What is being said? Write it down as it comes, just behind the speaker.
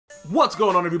What's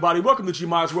going on, everybody? Welcome to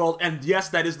GmiasWorld, and yes,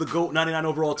 that is the GOAT 99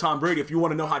 overall Tom Brady. If you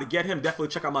want to know how to get him, definitely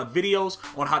check out my videos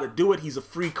on how to do it. He's a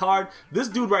free card. This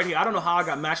dude right here, I don't know how I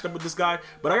got matched up with this guy,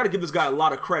 but I got to give this guy a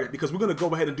lot of credit because we're going to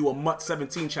go ahead and do a MUT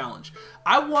 17 challenge.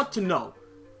 I want to know,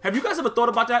 have you guys ever thought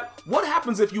about that? What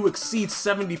happens if you exceed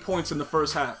 70 points in the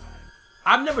first half?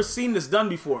 I've never seen this done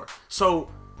before, so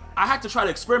I had to try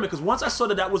to experiment because once I saw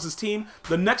that that was his team,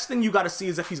 the next thing you got to see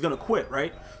is if he's going to quit,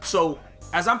 right? So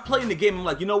as I'm playing the game, I'm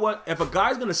like, you know what? If a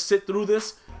guy's going to sit through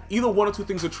this, either one or two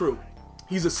things are true.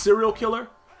 He's a serial killer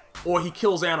or he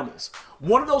kills animals.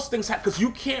 One of those things, because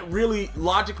you can't really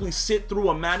logically sit through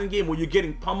a Madden game where you're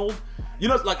getting pummeled. You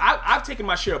know, like I've taken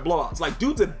my share of blowouts. Like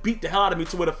dudes have beat the hell out of me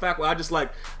to the fact where I just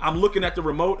like, I'm looking at the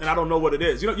remote and I don't know what it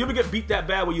is. You know, you ever get beat that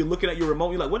bad where you're looking at your remote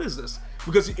and you're like, what is this?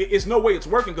 Because it's no way it's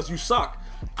working because you suck.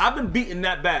 I've been beaten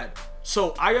that bad.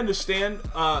 So I understand,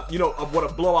 you know, of what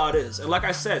a blowout is. And like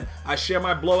I said, I share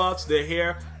my blowouts. They're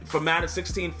here for Madden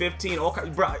 16, 15, all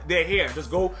kinds, bro, they're here.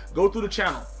 Just go through the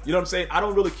channel. You know what I'm saying? I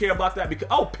don't really care about that because,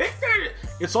 oh, pick that.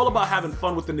 It's all about having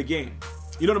fun within the game.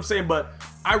 You know what I'm saying? But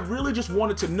I really just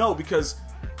wanted to know because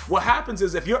what happens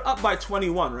is if you're up by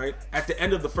 21, right, at the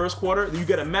end of the first quarter, you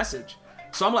get a message.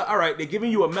 So I'm like, all right, they're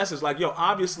giving you a message like, yo,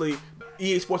 obviously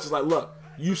EA Sports is like, look,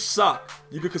 you suck.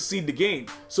 You could concede the game.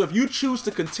 So if you choose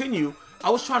to continue,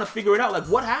 I was trying to figure it out. Like,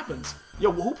 what happens?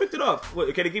 Yo, who picked it up? Well,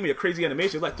 okay, they gave me a crazy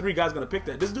animation. It's like 3 guys gonna pick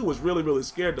that. This dude was really, really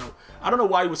scared though. I don't know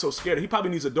why he was so scared. He probably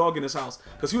needs a dog in his house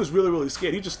because he was really, really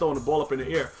scared. He just throwing the ball up in the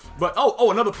air. But oh,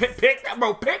 another pick that,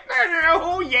 bro. Pick that.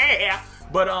 Oh yeah.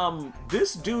 But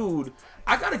this dude,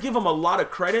 I gotta give him a lot of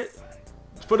credit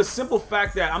for the simple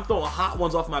fact that I'm throwing hot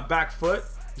ones off my back foot.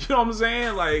 You know what I'm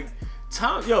saying? Like,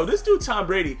 yo, this dude Tom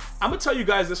Brady, I'm gonna tell you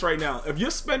guys this right now. If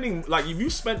you're spending, like, if you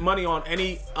spent money on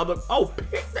any other, oh,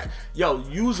 pick that. Yo,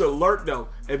 use alert though.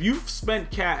 If you've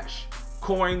spent cash,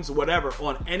 coins, whatever,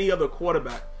 on any other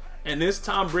quarterback, and this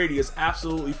Tom Brady is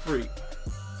absolutely free,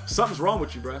 something's wrong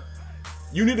with you, bruh.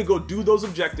 You need to go do those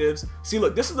objectives. See,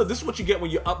 look, this is what you get when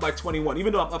you're up by 21.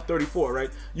 Even though I'm up 34, right?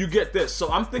 You get this.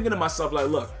 So I'm thinking to myself, like,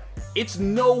 look, it's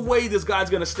no way this guy's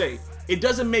gonna stay. It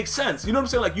doesn't make sense. You know what I'm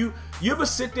saying? Like, you ever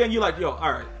sit there and you're like, yo,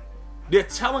 all right, they're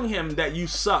telling him that you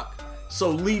suck,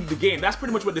 so leave the game. That's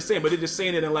pretty much what they're saying, but they're just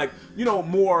saying it in, like, you know,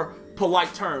 more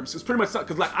polite terms. It's pretty much,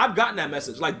 because, like, I've gotten that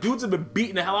message. Like, dudes have been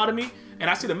beating the hell out of me, and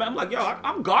I see the man, I'm like, yo,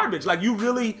 I'm garbage. Like, you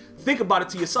really think about it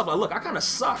to yourself. Like, look, I kind of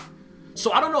suck.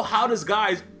 So I don't know how this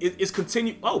guy is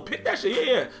continuing. Oh, pick that shit.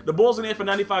 Yeah. The ball's in there for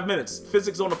 95 minutes.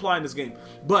 Physics don't apply in this game.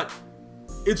 But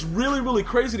it's really, really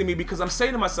crazy to me because I'm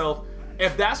saying to myself,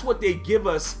 if that's what they give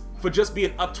us for just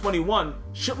being up 21,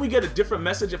 shouldn't we get a different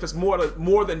message if it's more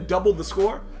than double the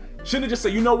score? Shouldn't it just say,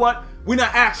 you know what? We're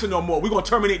not asking no more. We're going to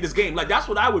terminate this game. Like, that's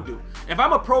what I would do. If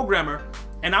I'm a programmer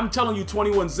and I'm telling you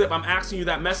 21 zip, I'm asking you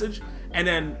that message, and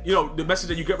then, you know, the message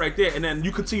that you get right there, and then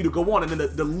you continue to go on, and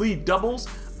then the lead doubles,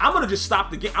 I'm going to just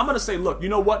stop the game. I'm going to say, look, you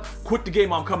know what? Quit the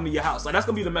game, I'm coming to your house. Like, that's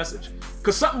going to be the message.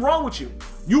 Because something wrong with you.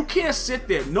 You can't sit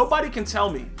there. Nobody can tell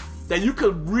me that you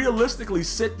could realistically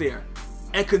sit there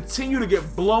and continue to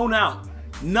get blown out,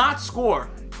 not score,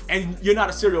 and you're not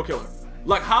a serial killer.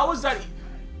 Like, how is that?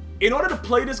 In order to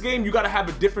play this game, you got to have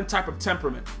a different type of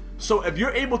temperament. So if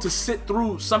you're able to sit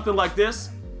through something like this,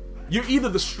 you're either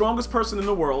the strongest person in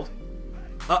the world.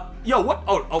 Yo, what?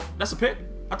 Oh, that's a pick?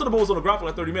 I thought the ball was on the ground for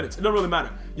like 30 minutes. It doesn't really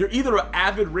matter. You're either an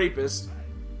avid rapist,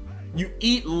 you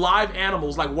eat live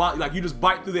animals, like you just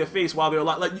bite through their face while they're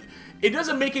alive. Like, it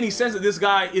doesn't make any sense that this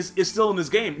guy is still in this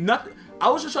game. Nothing. I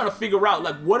was just trying to figure out,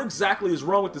 like, what exactly is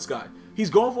wrong with this guy. He's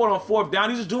going for it on 4th down.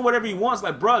 He's just doing whatever he wants.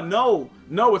 Like, bruh,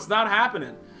 no, it's not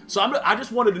happening. So I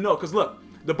just wanted to know, because look,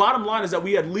 the bottom line is that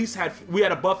we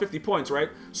had above 50 points, right?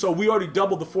 So we already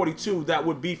doubled the 42 that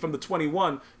would be from the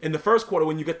 21 in the first quarter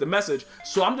when you get the message.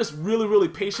 So I'm just really, really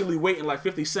patiently waiting like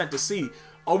 50 Cent to see,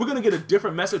 are we gonna get a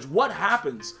different message? What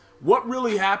happens? What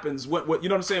really happens? What you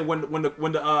know what I'm saying? When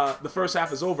the first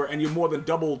half is over and you more than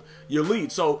doubled your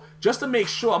lead. So just to make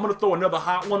sure, I'm gonna throw another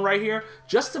hot one right here,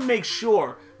 just to make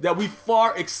sure that we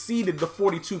far exceeded the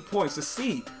 42 points to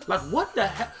see, like, what the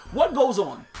heck, what goes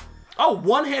on? Oh,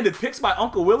 one-handed picks by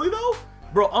Uncle Willie though?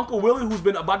 Bro, Uncle Willie, who's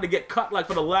been about to get cut like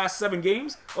for the last 7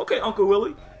 games. Okay, Uncle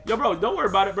Willie. Yo, bro, don't worry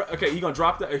about it, bro. Okay, he gonna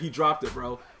drop that? He dropped it,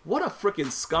 bro. What a freaking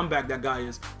scumbag that guy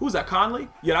is. Who's that, Conley?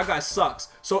 Yeah, that guy sucks.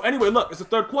 So anyway, look, it's the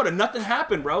 3rd quarter. Nothing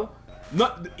happened, bro.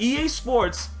 EA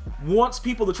Sports wants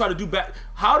people to try to do bad.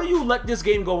 How do you let this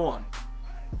game go on?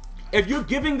 If you're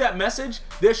giving that message,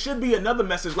 there should be another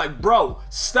message like, bro,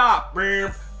 stop.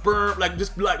 Like,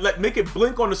 just like make it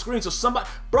blink on the screen so somebody,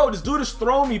 bro, this dude is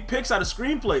throwing me picks out of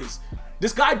screenplays.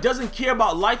 This guy doesn't care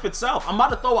about life itself. I'm about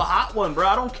to throw a hot one, bro.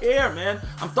 I don't care, man.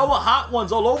 I'm throwing hot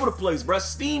ones all over the place, bro.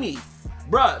 Steamy.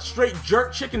 Bruh, straight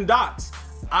jerk chicken dots.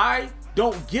 I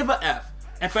don't give a F.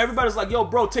 And for everybody's like, yo,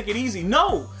 bro, take it easy.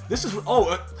 No. This is,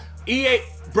 EA,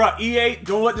 bruh, EA,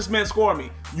 don't let this man score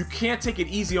me. You can't take it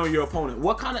easy on your opponent.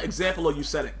 What kind of example are you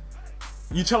setting?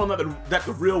 You tell him that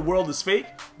the real world is fake?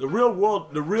 The real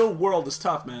world is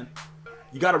tough, man.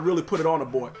 You gotta really put it on a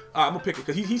boy. Alright, I'm gonna pick it,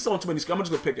 because he's throwing too many. I'm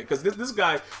just gonna pick it, because this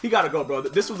guy, he gotta go, bro.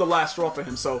 This was the last straw for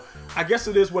him, so I guess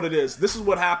it is what it is. This is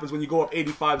what happens when you go up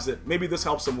 85 zip. Maybe this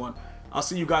helps someone. I'll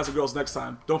see you guys and girls next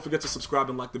time. Don't forget to subscribe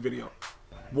and like the video.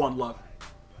 One love.